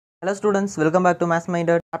Hello students, welcome back to Maths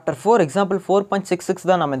Minded. Chapter 4 example 4.66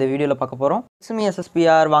 தான் நம்ம இந்த வீடியோல பார்க்க போறோம்.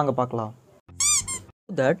 SSPR வாங்க பார்க்கலாம்.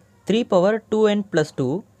 That 3 power 2n plus 2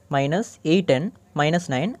 minus 8n minus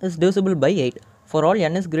 9 is divisible by 8 for all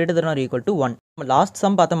n is greater than or equal to 1. Last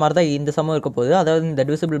some பார்த்த மாதிரி தான் இந்த சம் இருக்க போகுது. அதாவது இந்த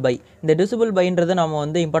divisible by. இந்த divisible byன்றதை நம்ம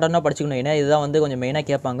வந்து இம்பார்ட்டன்ட்டாக படிச்சுக்கணும். ஏன்னா இதுதான் வந்து கொஞ்சம் மெயினாக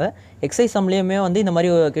கேட்பாங்க. எக்ஸைஸ் சம்லேயுமே வந்து இந்த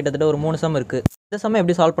மாதிரி கிட்டத்தட்ட ஒரு 3 சம் இருக்குது. இந்த சம்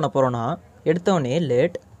எப்படி சால்வ் பண்ண போகிறோன்னா எடுத்தோடனே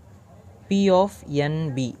let p of n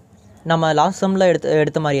b நம்ம லாஸ்ட் சம்மில்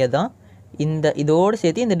எடுத்த மாதிரியே தான் இதோடு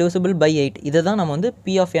சேர்த்து இந்த divisible by 8 இதை தான் நம்ம வந்து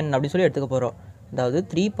p of n அப்படின்னு சொல்லி எடுத்துக்க போகிறோம். அதாவது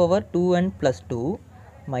 3 power 2n plus 2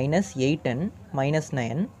 minus 8n minus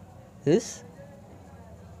 9 is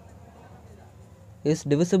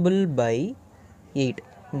divisible by 8.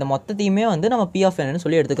 இந்த மொத்தத்தையுமே வந்து நம்ம p of n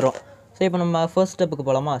சொல்லி எடுத்துக்கிறோம். ஸோ இப்போ நம்ம ஃபர்ஸ்ட் ஸ்டெப்புக்கு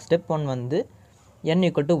போகலாமா? ஸ்டெப் 1 வந்து n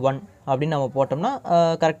equal to 1 அப்படின்னு நம்ம போட்டோம்னா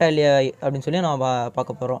கரெக்டாக இல்லையா அப்படின்னு சொல்லி நம்ம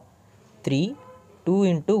பார்க்க போகிறோம். 3 2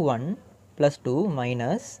 into 1 plus 2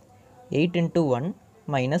 minus 8 into 1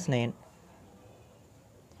 minus 9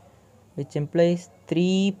 which implies 3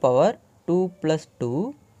 power 2 plus 2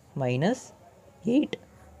 minus 8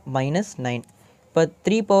 minus 9. இப்போ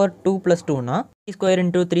 3 power 2 plus 2 னா 3 square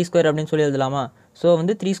into 3 square அப்படின்னு சொல்லி எழுதலாமா? ஸோ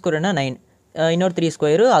வந்து 3 square னா 9, இன்னொரு 3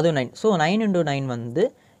 square அதுவும் 9. ஸோ 9 into 9 வந்து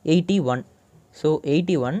 81. ஸோ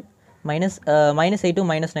 81 minus 8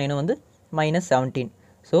 minus 9 வந்து minus 17.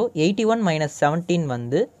 ஸோ 81 minus 17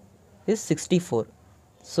 வந்து இஸ் 64.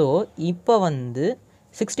 ஸோ இப்போ வந்து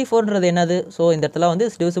 64ன்றது என்னது? ஸோ இந்த இடத்துல வந்து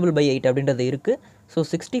இஸ் divisible by 8 அப்படின்றது இருக்குது. So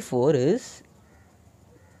 64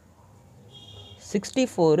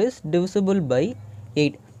 is divisible by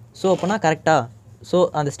 8. So அப்போனா கரெக்டாக? ஸோ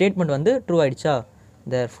அந்த ஸ்டேட்மெண்ட் வந்து ட்ரூ ஆகிடுச்சா?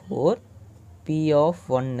 therefore p of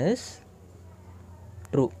 1 is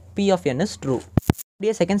true. p of n is true.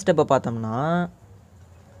 அப்படியே செகண்ட் ஸ்டெப்பை பார்த்தோம்னா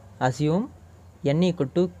assume n equal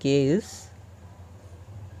to k is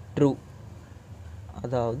true.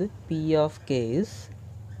 அதாவது p of k is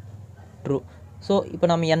true. So இப்போ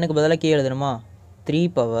நம்ம n-க்கு பதிலாக k எழுதணுமா? 3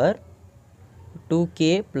 power 2k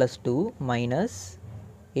plus 2 minus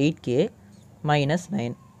 8k minus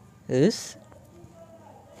 9 is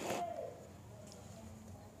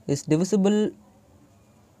divisible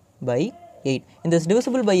by 8. இந்த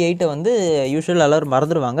divisible by 8 வந்து usual எல்லாரும்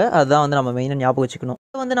மறந்துடுவாங்க. அதுதான் வந்து நம்ம மெயினாக ஞாபகம் வச்சுக்கணும்.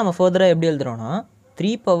 இதை வந்து நம்ம ஃபர்தராக எப்படி எழுதுறோம்னா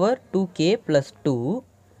 3 power 2k plus 2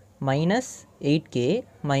 minus 8k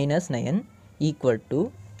minus 9 equal to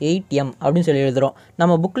 8m அப்படின்னு சொல்லி எழுதுகிறோம்.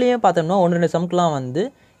 நம்ம புக்லேயே பார்த்தோம்னா 1-2 சம்க்குலாம் வந்து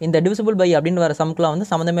இந்த divisible by அப்படின்னு வர சம்க்குலாம் வந்து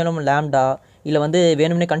சம்மந்தமே இல்லாமல் லேம்டா இல்லை வந்து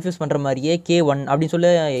வேணும்னே கன்ஃபியூஸ் பண்ணுற மாதிரியே k1 அப்படின்னு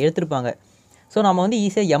சொல்லி எடுத்துருப்பாங்க. ஸோ நம்ம வந்து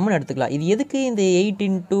ஈஸியாக எம்னு எடுத்துக்கலாம். இது எதுக்கு இந்த 8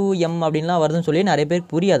 into m அப்படின்லாம் வருதுன்னு சொல்லி நிறைய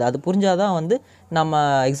பேருக்கு புரியாது. அது புரிஞ்சாதான் வந்து நம்ம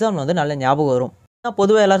எக்ஸாமில் வந்து நல்ல ஞாபகம் வரும்.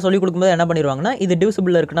 பொதுவாக எல்லோரும் சொல்லிக் கொடுக்கும்போது என்ன பண்ணிடுவாங்கன்னா இது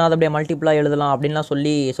டிவிசிபிள் இருக்குன்னா அதை அப்படியே மல்டிப்ளாக எழுதலாம் அப்படின்லாம்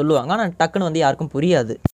சொல்லுவாங்க. ஆனால் டக்குன்னு வந்து யாருக்கும்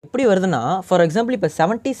புரியாது. எப்படி வருதுன்னா ஃபார் எக்ஸாம்பிள் இப்போ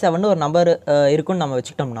 77 ஒரு நம்பர் இருக்குன்னு நம்ம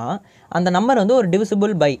வச்சுக்கிட்டோம்னா அந்த நம்பர் வந்து ஒரு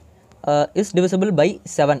divisible by is divisible by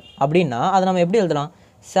 7 அப்படின்னா அதை நம்ம எப்படி எழுதலாம்?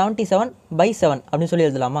 77 by 7 அப்படின்னு சொல்லி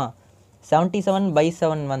எழுதலாமா? 77 by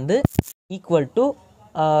 7 வந்து ஈக்குவல் டு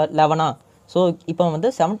 11. ஸோ இப்போ வந்து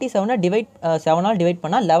 77 7ஆல் டிவைட்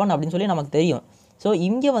பண்ணால் 11 அப்படின்னு சொல்லி நமக்கு தெரியும். ஸோ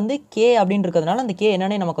இங்கே வந்து கே அப்படின்னு இருக்கிறதுனால அந்த கே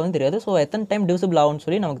என்னன்னே நமக்கு வந்து தெரியாது. ஸோ எத்தனை டைம் divisible ஆகும்னு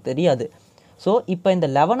சொல்லி நமக்கு தெரியாது. ஸோ இப்போ இந்த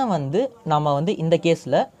 11 வந்து நம்ம வந்து இந்த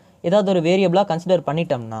கேஸில் ஏதாவது ஒரு வேரியபிளாக கன்சிடர்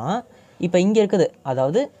பண்ணிட்டோம்னா இப்போ இங்கே இருக்குது.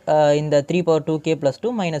 அதாவது இந்த 3 power 2k plus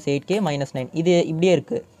 2 minus 8k minus 9 இது இப்படியே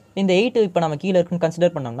இருக்குது. இந்த 8 இப்போ நம்ம கீழே இருக்குன்னு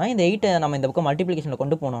கன்சிடர் பண்ணோம்னா இந்த 8 நம்ம இந்த பக்கம் மல்டிப்ளிகேஷனில்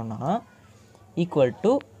கொண்டு போனோம்னா ஈக்குவல்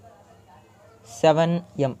டு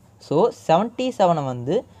 7m. ஸோ 77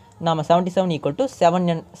 வந்து நம்ம 77 ஈக்குவல் டு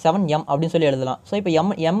 7m அப்படின்னு சொல்லி எழுதலாம். ஸோ இப்போ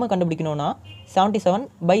எம் கண்டுபிடிக்கணும்னா 77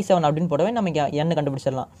 by 7 அப்படின்னு போடவே நம்ம n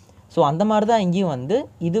கண்டுபிடிச்சிடலாம். ஸோ அந்த மாதிரி தான் இங்கேயும் வந்து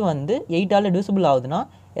இது வந்து 8ஆல் divisible ஆகுதுன்னா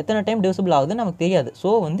எத்தனை டைம் divisible ஆகுதுன்னு நமக்கு தெரியாது.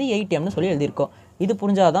 ஸோ வந்து 8mனு சொல்லி எழுதியிருக்கோம். இது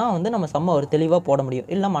புரிஞ்சாதான் வந்து நம்ம சம்மை ஒரு தெளிவாக போட முடியும்.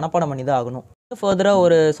 இல்லை மனப்பாடம் பண்ணி தான் ஆகணும். ஃபர்தராக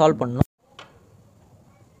ஒரு சால்வ் பண்ணணும்.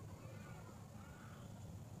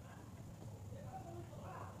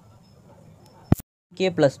 k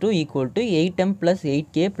plus 2 equal to 8m plus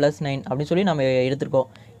 8k plus 9 அப்படின்னு சொல்லி நம்ம எடுத்துருக்கோம்.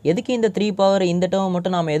 எதுக்கு இந்த 3 பவர் இந்த டேர்ம்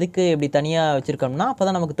மட்டும் நம்ம எதுக்கு இப்படி தனியாக வச்சுருக்கோம்னா அப்போ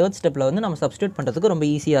தான் நமக்கு தேர்ட் ஸ்டெப்பில் வந்து நம்ம சப்ஸ்டியூட் பண்ணுறதுக்கு ரொம்ப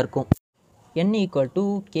ஈஸியாக இருக்கும். n equal to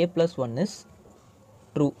k plus 1 is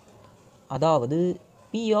true. அதாவது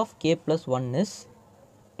p of k plus 1 is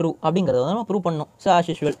true அப்படிங்கிறத நம்ம ப்ரூவ் பண்ணணும். ஸோ ஆஸ்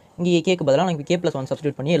யூஷுவல் இங்கே கேக்கு பதிலாக நம்ம k plus 1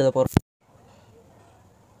 சப்ஸ்டியூட் பண்ணி எழுத போகிறோம்.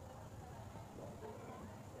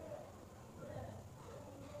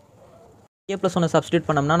 k plus 1 சப்ஸ்டியூட்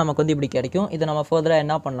பண்ணோம்னா நமக்கு வந்து இப்படி கிடைக்கும். இதை நம்ம ஃபர்தராக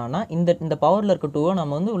என்ன பண்ணலாம்னா இந்த பவரில் இருக்க 2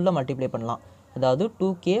 நம்ம வந்து உள்ளே மல்டிப்ளை பண்ணலாம். அதாவது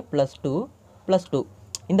 2k plus 2 plus 2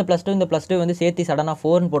 இந்த +2 இந்த +2 வந்து சேர்த்து சடனாக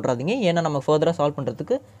 4ன்னு போட்டுறாதீங்க. ஏன்னா நம்ம ஃபர்தராக சால்வ்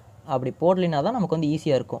பண்ணுறதுக்கு அப்படி போடலைன்னா தான் நமக்கு வந்து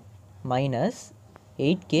ஈஸியாக இருக்கும். Minus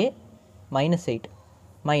 8k minus 8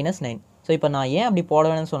 minus 9. So இப்போ நான் ஏன் அப்படி போட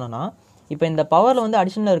வேணும்னு சொன்னேன்னா, இப்போ இந்த பவரில் வந்து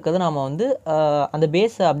அடிஷனில் இருக்கிறது நம்ம வந்து அந்த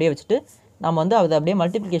பேஸை அப்படியே வச்சுட்டு நம்ம வந்து அதை அப்படியே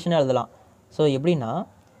மல்டிப்ளிகேஷனாக எழுதலாம். ஸோ எப்படின்னா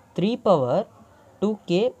 3 பவர்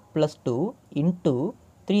 2k + 2 இன்ட்டு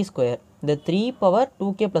 3 ஸ்கொயர். இந்த 3 பவர்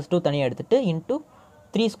 2k + 2 தனியாக எடுத்துகிட்டு இன்ட்டு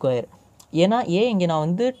 3 ஸ்கொயர். ஏன்னா இங்கே நான்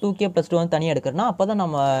வந்து 2k + 2 வந்து தனியாக எடுக்கிறேன்னா அப்போ தான்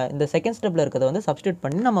நம்ம இந்த செகண்ட் ஸ்டெப்பில் இருக்கிறத வந்து சப்ஸ்டியூட்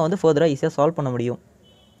பண்ணி நம்ம வந்து ஃபர்தராக ஈஸியாக சால்வ் பண்ண முடியும்.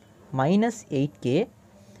 மைனஸ் 8k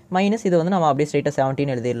மைனஸ் இதை வந்து நம்ம அப்படியே ஸ்ட்ரைட்டாக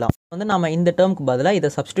 17 எழுதிடலாம். வந்து நம்ம இந்த டேர்முக்கு பதிலாக இதை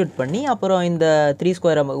சப்ஸ்டியூட் பண்ணி அப்புறம் இந்த 3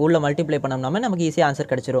 ஸ்கொயரை உள்ள மல்டிப்ளை பண்ணோம்னா நமக்கு ஈஸியாக ஆன்சர்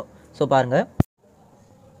கிடச்சிரும். ஸோ பாருங்கள்,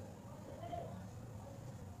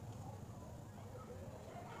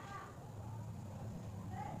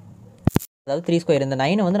 அதாவது 3 ஸ்கொயர் இந்த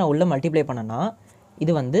 9 வந்து நான் உள்ளே மல்டிப்ளை பண்ணேன்னா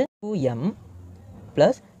இது வந்து 2m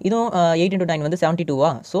ப்ளஸ் இதுவும் 8 × 9 வந்து 72வா.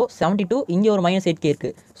 ஸோ 72 இங்கே ஒரு மைனஸ் 8k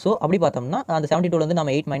இருக்குது. ஸோ அப்படி பார்த்தோம்னா அந்த 72 வந்து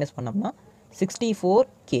நம்ம 8 மைனஸ் பண்ணோம்னா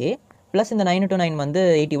 64k ப்ளஸ் இந்த 9 × 9 வந்து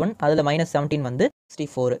 81, அதில் மைனஸ் 17 வந்து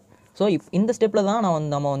 64. ஸோ இந்த ஸ்டெப்பில் தான்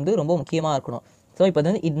நம்ம வந்து ரொம்ப முக்கியமாக இருக்கணும். ஸோ இப்போ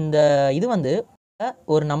வந்து இந்த இது வந்து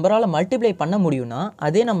ஒரு நம்பரால் மல்டிப்ளை பண்ண முடியும்னா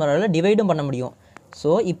அதே நம்பரால் டிவைடும் பண்ண முடியும். ஸோ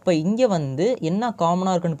இப்போ இங்கே வந்து என்ன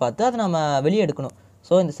காமனாக இருக்குன்னு பார்த்து அதை நம்ம வெளியே எடுக்கணும்.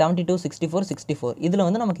 ஸோ இந்த 72 64 64 இதில்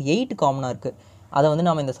வந்து நமக்கு 8 காமனாக இருக்குது. அதை வந்து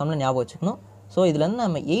நம்ம இந்த சம்மில் ஞாபகம் வச்சுக்கணும். ஸோ இதுலேருந்து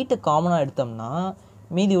நம்ம 8 காமனாக எடுத்தோம்னா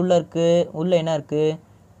மீதி உள்ளே என்ன இருக்குது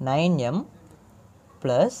 9m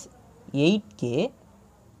ப்ளஸ் 8k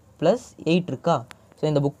ப்ளஸ் 8 இருக்கா. ஸோ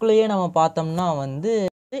இந்த புக்கிலேயே நம்ம பார்த்தோம்னா வந்து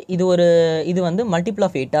இது வந்து மல்டிபிள்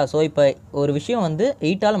ஆஃப் 8ஆ. ஸோ இப்போ ஒரு விஷயம் வந்து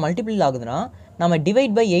 8ஆல் மல்டிபிள் ஆகுதுன்னா நம்ம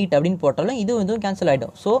டிவைட் பை 8 அப்படின்னு போட்டாலும் இதுவும் கேன்சல்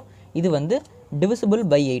ஆகிடும். ஸோ இது வந்து divisible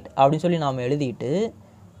by 8 அப்படின்னு சொல்லி நாம் எழுதிட்டு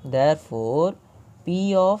therefore p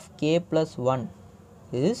of k plus 1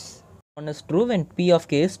 is true when p of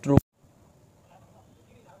k is true.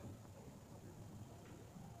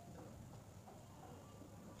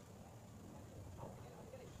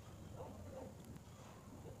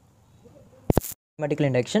 Mathematical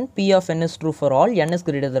induction p of n is true for all n is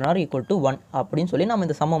greater than or equal to 1 அப்படின்னு சொல்லி நம்ம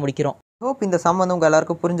இந்த சம்மை முடிக்கிறோம். Hope இந்த சம் வந்து உங்கள்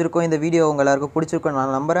எல்லாருக்கும் புரிஞ்சிருக்கும். இந்த வீடியோ உங்கள் எல்லாருக்கும் பிடிச்சிருக்கும்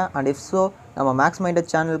நான் நம்புகிறேன். அண்ட் இஃப் ஸோ நம்ம மேக்ஸ்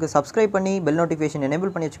மைண்டட் சேனலுக்கு சப்ஸ்கிரைப் பண்ணி பெல் நோட்டிஃபிகேஷன்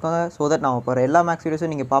எனேபிள் பண்ணி வச்சுக்கோங்க. ஸோ தட் நான் போகிற எல்லா மேக்ஸ்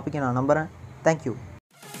வீடியோஸும் நீங்கள் பார்ப்பீங்க நான் நம்புகிறேன். தேங்க்யூ.